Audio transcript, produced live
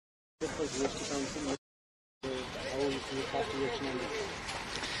For GST Council, how is the past reaction on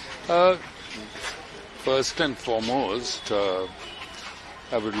this? First and foremost,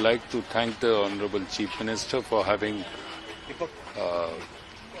 I would like to thank the Honorable Chief Minister for having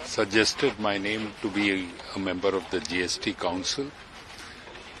suggested my name to be a member of the GST Council.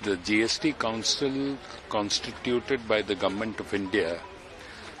 The GST Council constituted by the Government of India,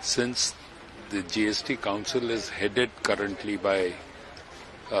 since the GST Council is headed currently by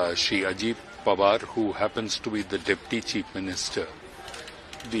Shri Ajit Pawar, who happens to be the Deputy Chief Minister.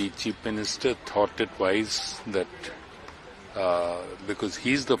 The Chief Minister thought it wise that because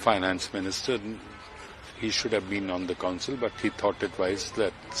he's the Finance Minister, he should have been on the Council, but he thought it wise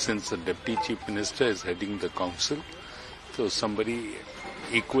that since the Deputy Chief Minister is heading the Council, so somebody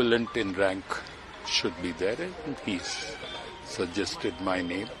equivalent in rank should be there, and he's suggested my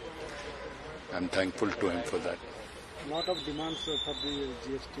name. I'm thankful to him for that. Lot of demands for the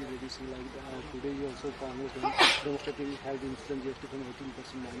GST reducing, like today you also Congress demonstrating have the instant GST from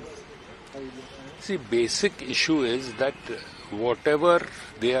 18% minus. See, basic issue is that whatever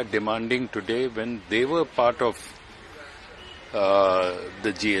they are demanding today, when they were part of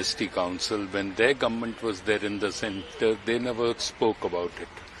the GST Council, when their government was there in the centre, they never spoke about it.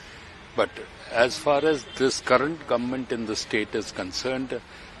 But as far as this current government in the state is concerned,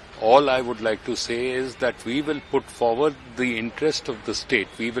 all I would like to say is that we will put forward the interest of the state.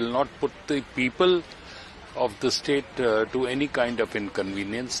 We will not put the people of the state to any kind of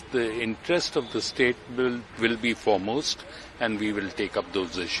inconvenience. The interest of the state will be foremost, and we will take up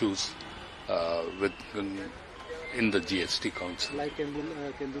those issues in the GST Council. Like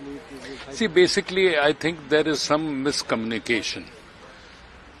See, basically, I think there is some miscommunication.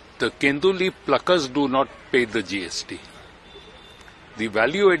 The Kendu leaf pluckers do not pay the GST. The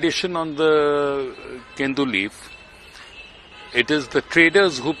value addition on the Kendu leaf, it is the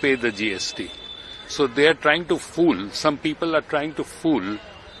traders who pay the GST. So they are trying to fool, some people are trying to fool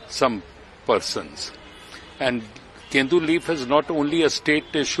some persons. And Kendu leaf is not only a state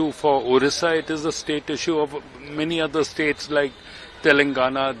issue for Odisha, it is a state issue of many other states like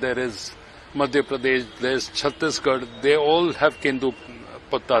Telangana, there is Madhya Pradesh, there is Chhattisgarh, they all have Kendu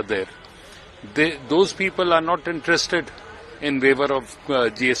patta there. Those people are not interested in favor of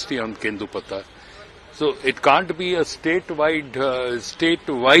GST on Kendu patta. So it can't be a statewide,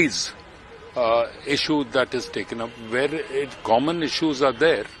 state-wise issue that is taken up. Where common issues are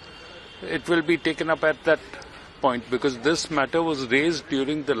there, it will be taken up at that point, because this matter was raised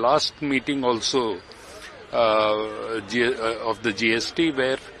during the last meeting also of the GST,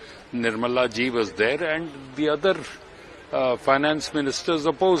 where Nirmala ji was there, and the other finance ministers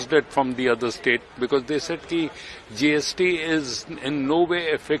opposed it from the other state, because they said that GST is in no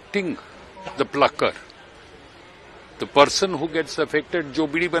way affecting the plucker. The person who gets affected, jo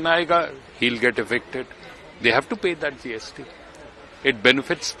bidi banayega, he'll get affected. They have to pay that GST. It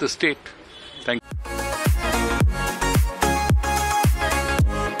benefits the state. Thank you.